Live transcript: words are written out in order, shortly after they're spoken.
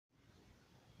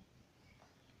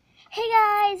Hey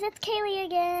guys, it's Kaylee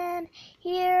again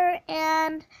here,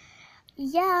 and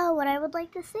yeah, what I would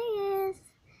like to say is,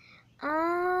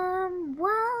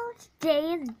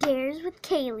 today is Dares with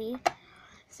Kaylee.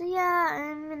 So yeah,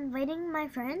 I'm inviting my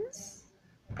friends.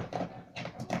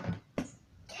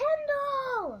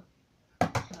 Kendall!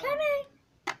 Coming!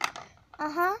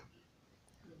 Uh-huh.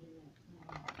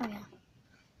 Oh yeah.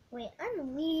 Wait,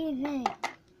 I'm leaving.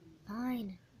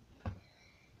 Fine.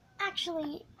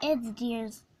 Actually, it's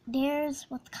Dares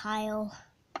with Kyle.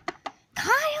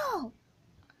 Kyle!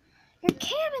 Your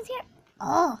cam is here.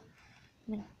 Oh.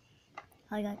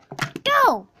 Hi guys.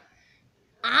 Go!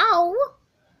 Ow!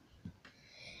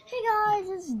 Hey guys,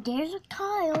 it's Dares with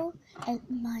Kyle, and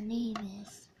my name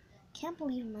is, can't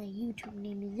believe my YouTube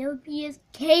name is OPS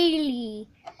Kaylee.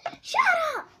 Shut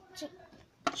up!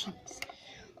 Jeez.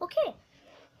 Okay.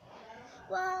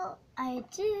 Well, I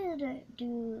did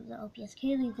do the OPS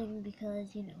Kaylee thing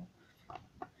because, you know, I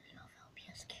love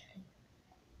OPS Kaylee.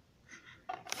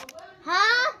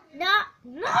 Huh?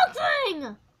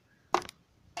 Nothing!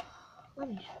 Let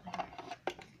me show you.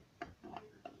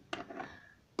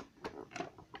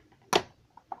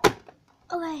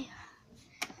 Okay.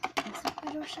 Let's keep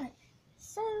my door shut.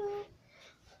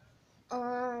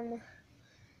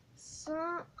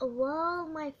 Well,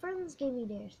 my friends gave me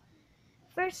dares.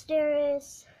 First dare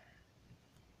is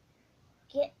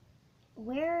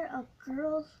wear a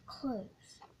girl's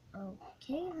clothes.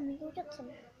 Okay, let me go get some.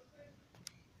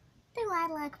 Do I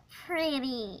look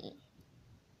pretty?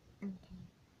 Okay.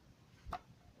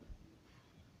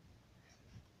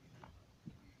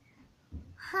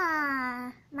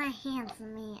 My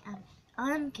handsome man.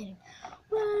 I'm kidding.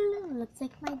 Well, looks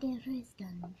like my dare is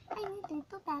done. I'm a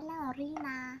little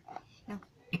ballerina. No.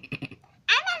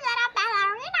 I'm a little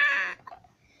ballerina.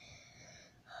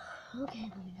 Okay,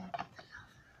 let me go get the stuff.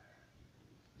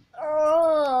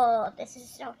 Oh, this is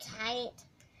so tight.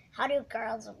 How do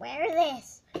girls wear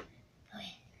this?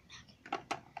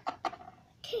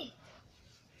 Okay.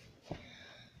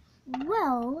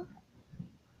 Well,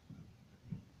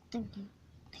 thank you.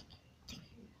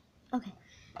 Okay,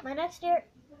 my next dare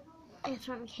is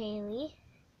from Kaylee.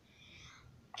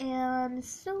 And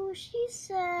so she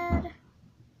said,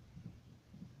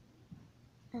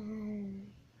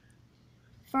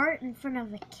 fart in front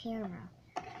of the camera.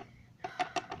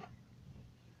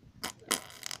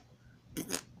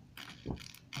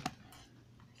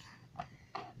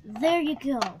 There you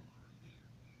go.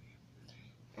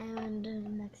 And the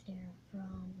next dare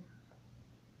from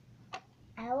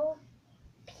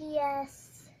LPS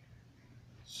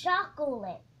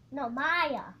Chocolate. No,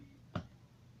 Maya.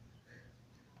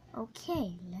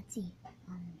 Okay, let's see.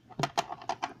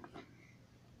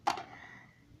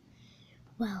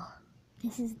 Well,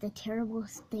 this is the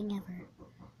terriblest thing ever.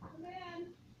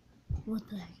 What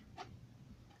the heck?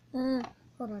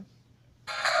 Hold on.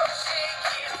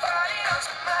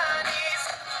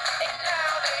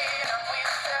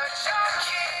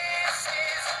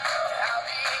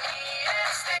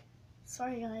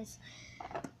 Sorry, guys.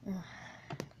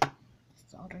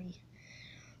 It's already.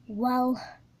 Well.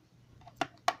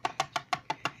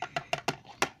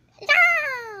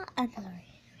 Yeah! I'm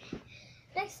sorry.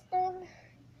 Next thing.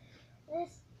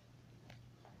 This.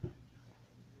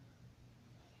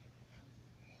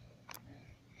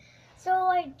 So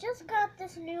I just got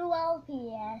this new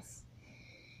LPS.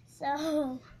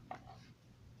 So.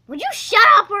 Would you shut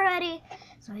up already?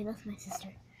 Sorry, that's my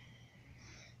sister.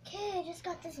 Okay, I just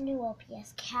got this new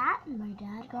LPS cat, and my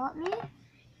dad got me.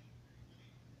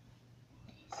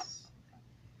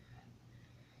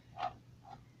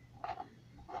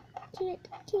 Cute.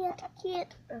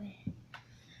 Okay.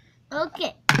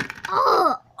 Okay.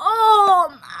 Oh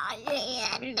my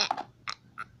hand.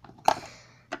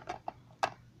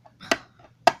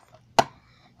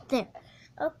 There.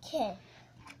 Okay.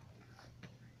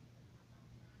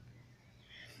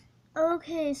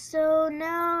 Okay, so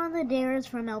now the dares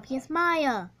from LPS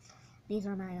Maya. These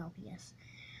are my LPS.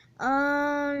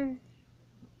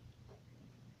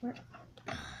 Where?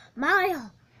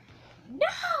 Maya!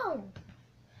 No!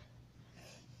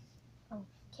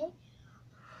 Okay.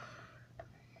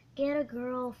 Get a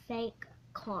girl fake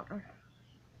car.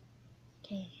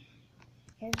 Okay.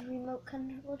 Here's a remote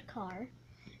controlled car.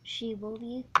 She will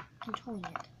be controlling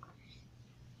it.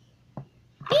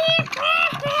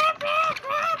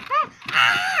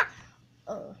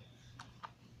 Oh.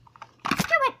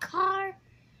 Stupid car.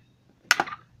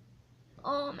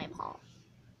 Oh, my paw.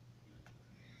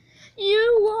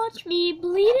 You watch me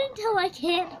bleed until I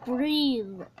can't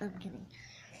breathe. I'm kidding.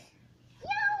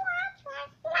 You watch me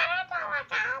bleed until I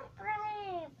can't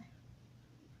breathe.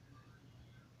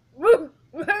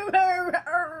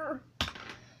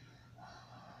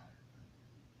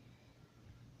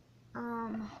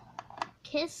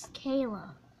 Miss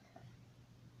Kayla.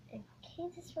 In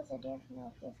case this was a different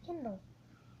Alpheus Kindle.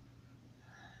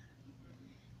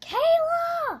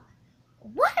 Kayla!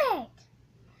 What?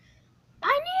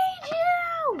 I need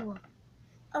you!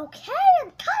 Okay,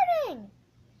 I'm cutting!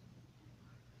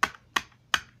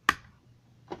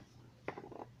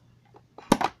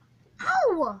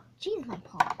 Ow! Jeez, my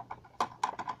paw.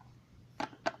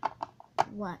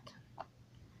 What?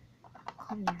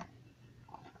 Come here.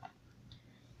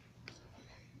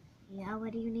 Yeah,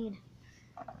 what do you need?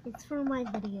 It's for my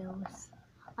videos.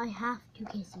 I have to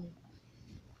kiss you.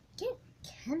 Get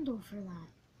Kendall for that.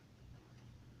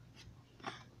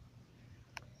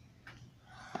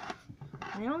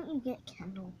 Why don't you get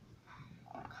Kendall?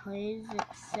 Because it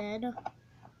said...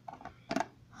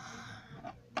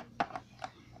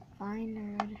 Fine,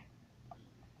 nerd.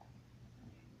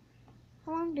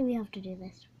 How long do we have to do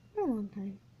this? For a long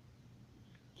time.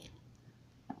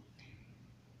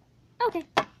 Okay,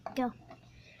 go.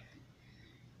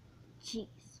 Jeez.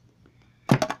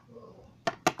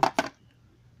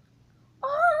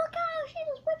 Oh, gosh, she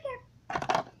just whipped here.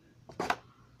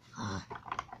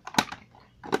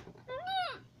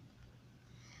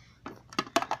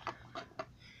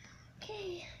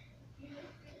 Okay.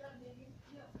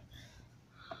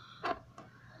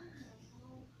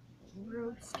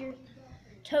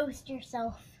 Toast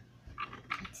yourself.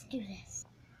 Let's do this.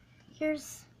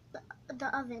 Here's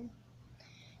the oven.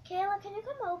 Kayla, can you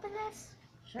come open this?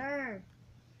 Sure.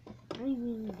 What are you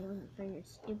even doing for your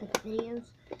stupid videos?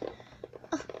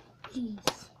 Oh,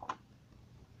 jeez.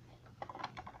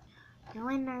 Go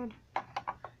in, nerd.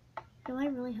 Do I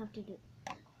really have to do?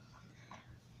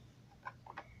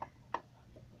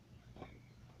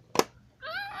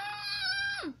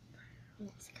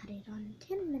 Let's cut it on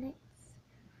 10 minutes.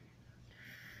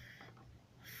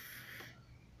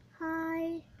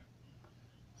 High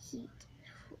heat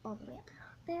all the way up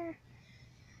there.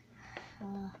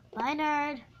 Bye,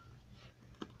 nerd.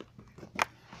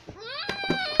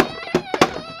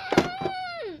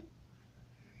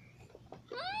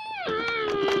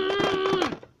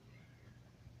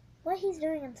 What he's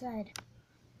doing inside?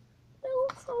 Will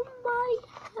somebody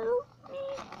help me?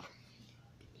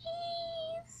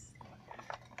 Please.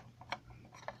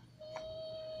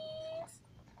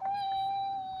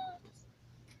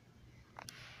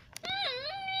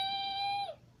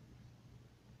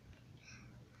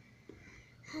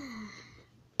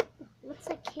 Looks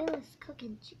like Kayla's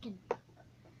cooking chicken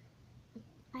with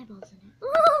eyeballs in it.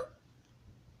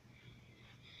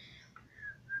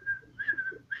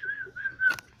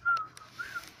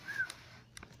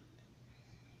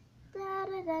 Da,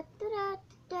 da, da, da,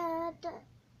 da, da.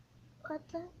 What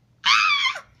the?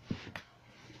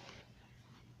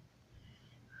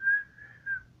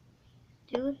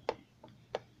 Dude.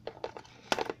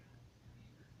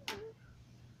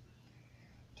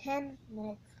 10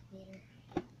 minutes later.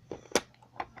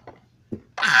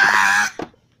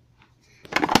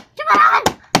 Come on!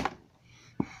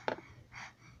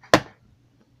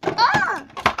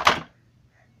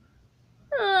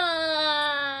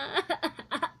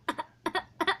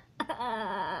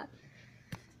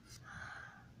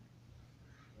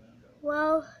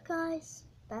 Well, guys,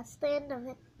 that's the end of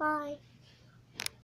it. Bye.